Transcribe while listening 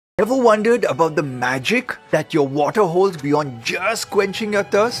Ever wondered about the magic that your water holds beyond just quenching your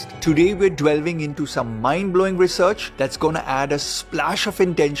thirst? Today we're delving into some mind-blowing research that's gonna add a splash of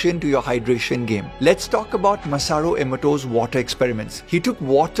intention to your hydration game. Let's talk about Masaru Emoto's water experiments. He took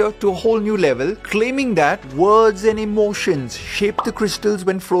water to a whole new level, claiming that words and emotions shape the crystals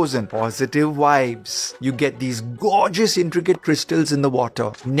when frozen. Positive vibes. You get these gorgeous intricate crystals in the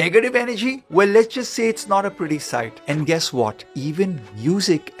water. Negative energy? Well, let's just say it's not a pretty sight. And guess what? Even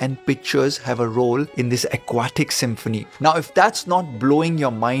music and pictures have a role in this aquatic symphony. Now, if that's not blowing your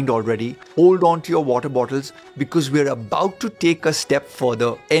mind already, hold on to your water bottles because we're about to take a step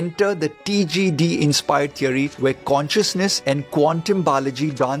further. Enter the TGD-inspired theory where consciousness and quantum biology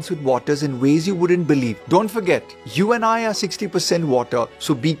dance with waters in ways you wouldn't believe. Don't forget, you and I are 60% water,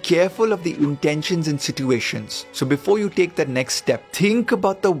 so be careful of the intentions and situations. So before you take that next step, think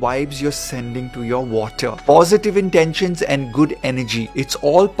about the vibes you're sending to your water. Positive intentions and good energy. It's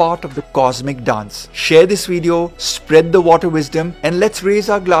all part of the cosmic dance. Share this video, spread the water wisdom, and let's raise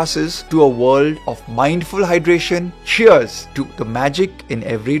our glasses to a world of mindful hydration. Cheers to the magic in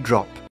every drop.